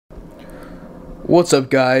What's up,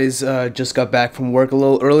 guys? Just got back from work a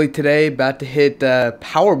little early today. About to hit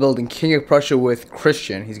PWRBLD in King of Prussia with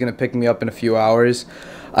Kristian. He's gonna pick me up in a few hours.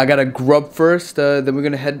 I gotta grub first, then we're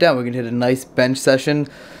gonna head down. We're gonna hit a nice bench session.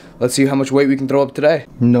 Let's see how much weight we can throw up today.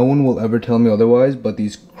 No one will ever tell me otherwise, but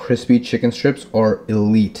these crispy chicken strips are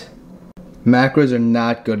elite. Macros are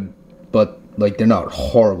not good, but like they're not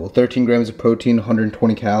horrible. 13 grams of protein,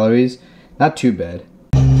 120 calories. Not too bad.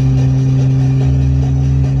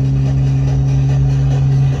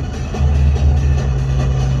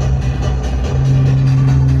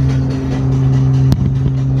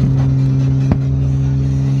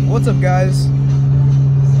 What's up, guys?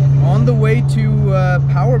 On the way to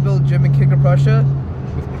PWRBLD gym in King of Prussia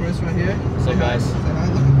with Chris right here. What's up, guys? Say hi.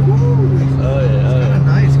 Ooh, oh yeah, kind of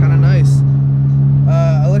nice, kind of nice.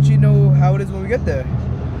 I'll let you know how it is when we get there.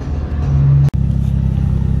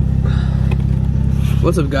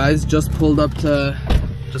 What's up, guys? Just pulled up to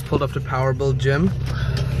PWRBLD gym.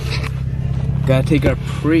 Gotta take our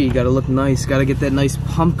pre. Gotta look nice. Gotta get that nice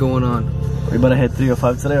pump going on. Are you about to hit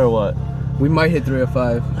 305 today or what? We might hit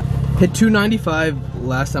 305. Hit 295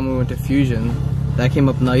 last time we went to Fusion. That came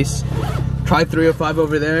up nice. Tried 305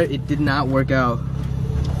 over there. It did not work out.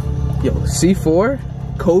 Yo, C4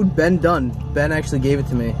 code Ben done. Ben actually gave it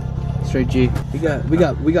to me. Straight G. We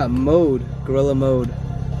got mode, gorilla mode,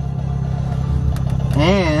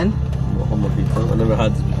 and I never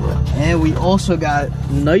had this before. And we also got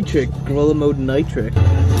nitric, gorilla mode nitric.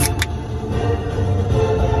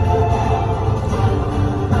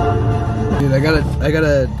 Dude, I got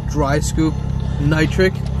a dry scoop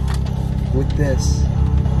nitric with this.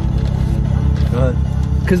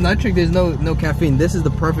 Cause nitric, there's no caffeine. This is the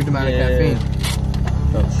perfect amount of caffeine.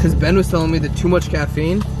 Cause Ben was telling me that too much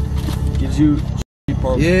caffeine gives you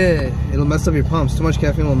pumps. Yeah, it'll mess up your pumps. Too much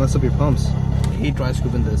caffeine will mess up your pumps. I hate dry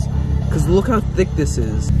scooping this. Cause look how thick this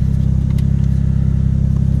is.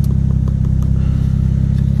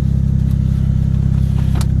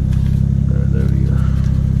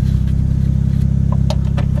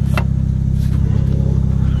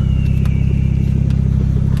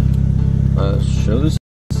 Show this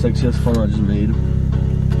sexiest funnel I just made.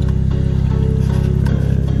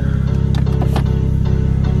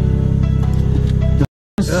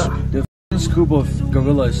 The scoop of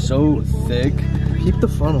gorilla is so thick. Keep the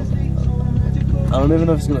funnel. I don't even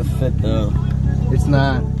know if it's gonna fit though. It's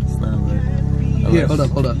not. It's not right. Here, hold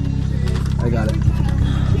up. I got it.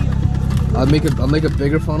 I'll make a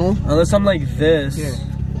bigger funnel. Unless I'm like this. Here.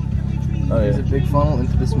 Oh, There's a big funnel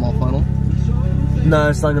into the small funnel. No,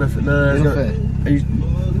 it's not gonna fit. No, It'll fit. Are you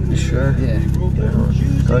sure? Yeah.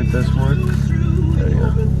 Go like this one. There you go.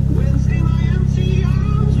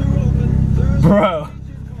 Bro!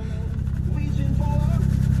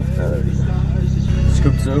 There you go.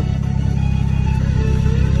 Scoop 2.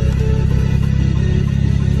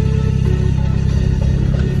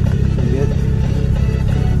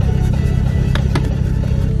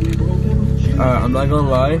 I'm not gonna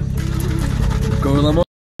lie. Gorilla Mode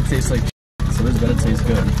tastes like so this better taste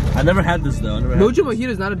good. I never had this though. Mojo Mojito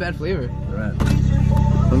is not a bad flavor. Right.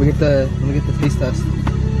 Let me get the taste test.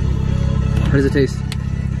 How does it taste?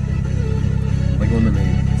 Like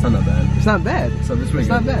lemonade. It's not that bad. It's not bad. So it's pretty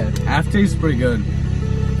good. Not bad. Aftertaste is pretty good.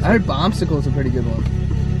 I heard Bombsicle is a pretty good one.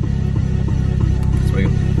 It's pretty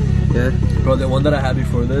good. Yeah. Bro, the one that I had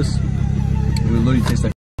before this, it would literally taste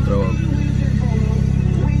like throw up.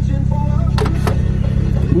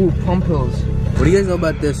 Ooh, pump pills. What do you guys know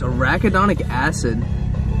about this? Arachidonic acid.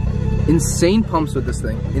 Insane pumps with this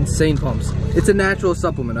thing. Insane pumps. It's a natural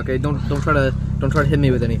supplement, okay? Don't try to hit me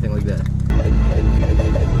with anything like that.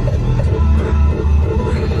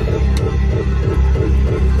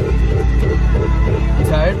 You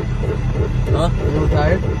tired? Huh? You a little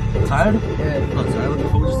tired? Tired? Yeah. I'm not tired.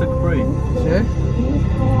 We'll just take a break. Sure?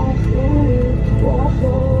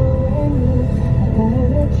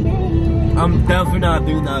 I'm definitely not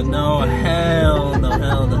doing that. No, hell no,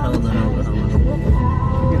 hell no, hell no, hell no, hell no.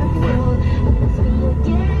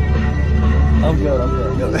 I'm good.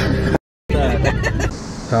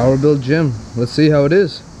 PWRBLD gym. Let's see how it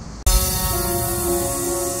is.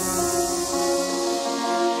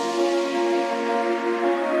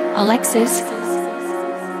 Alexis.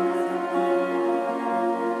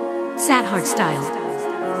 Sat hard style.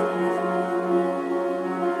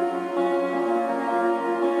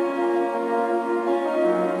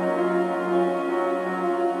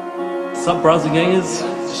 What's up, browser gangers?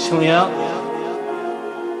 Just chilling out.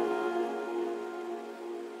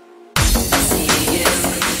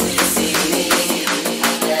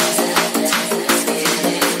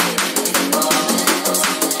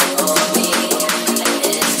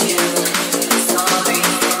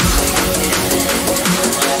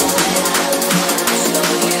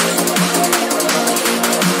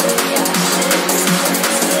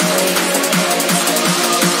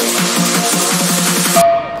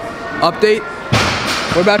 Update.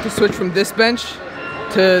 We're about to switch from this bench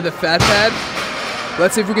to the fat pad.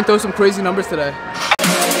 Let's see if we can throw some crazy numbers today.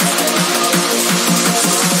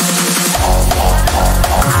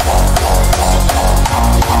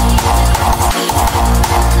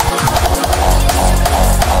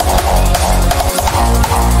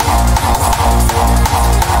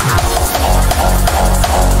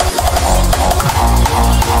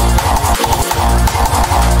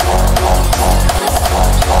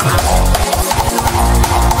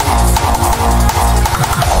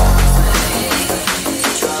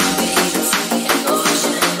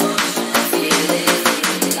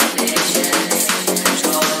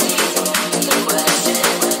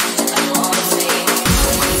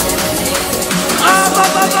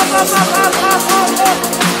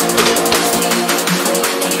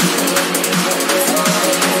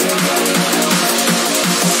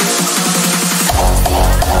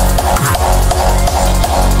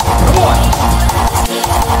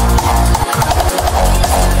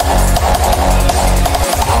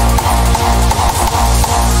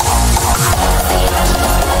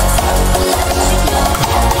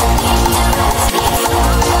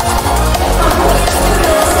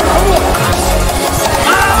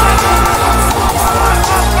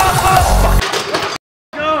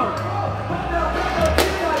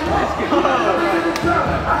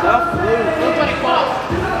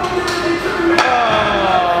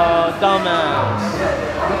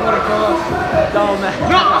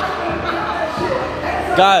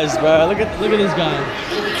 Guys, bro, look at this guy.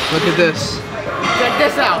 Look at this. Check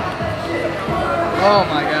this out. Oh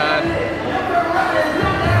my god.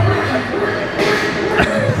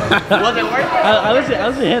 Was it worth it? I was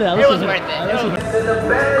hit it. It was worth it.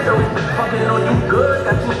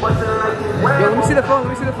 Yo, let me see the phone.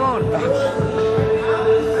 Let me see the phone.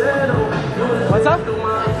 What's up?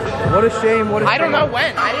 What a shame. What a shame. I don't know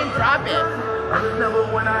when. I didn't drop it.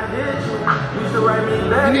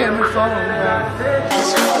 You need a new phone.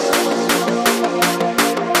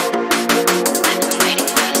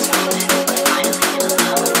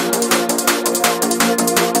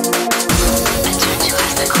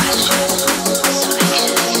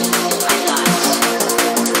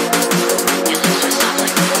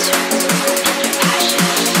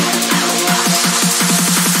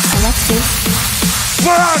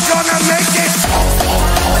 We're all gonna make it!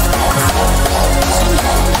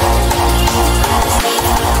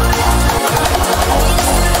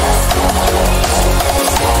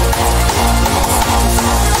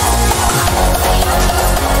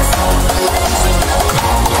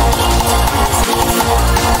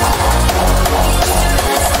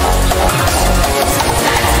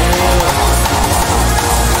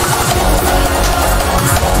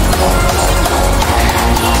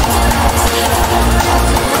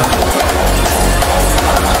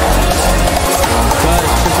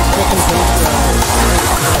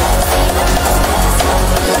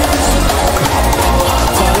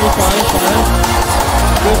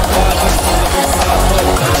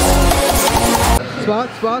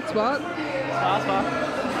 Spot. Spot.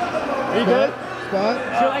 Are you good? Spot.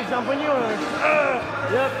 Should I jump on you or?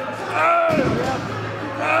 Yep.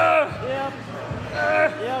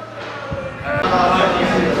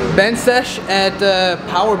 Bench sesh at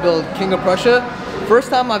Power Build King of Prussia.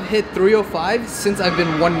 First time I've hit 305 since I've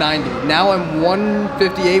been 190. Now I'm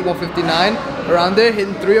 158, 159, around there,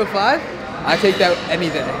 hitting 305. I take that any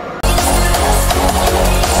day.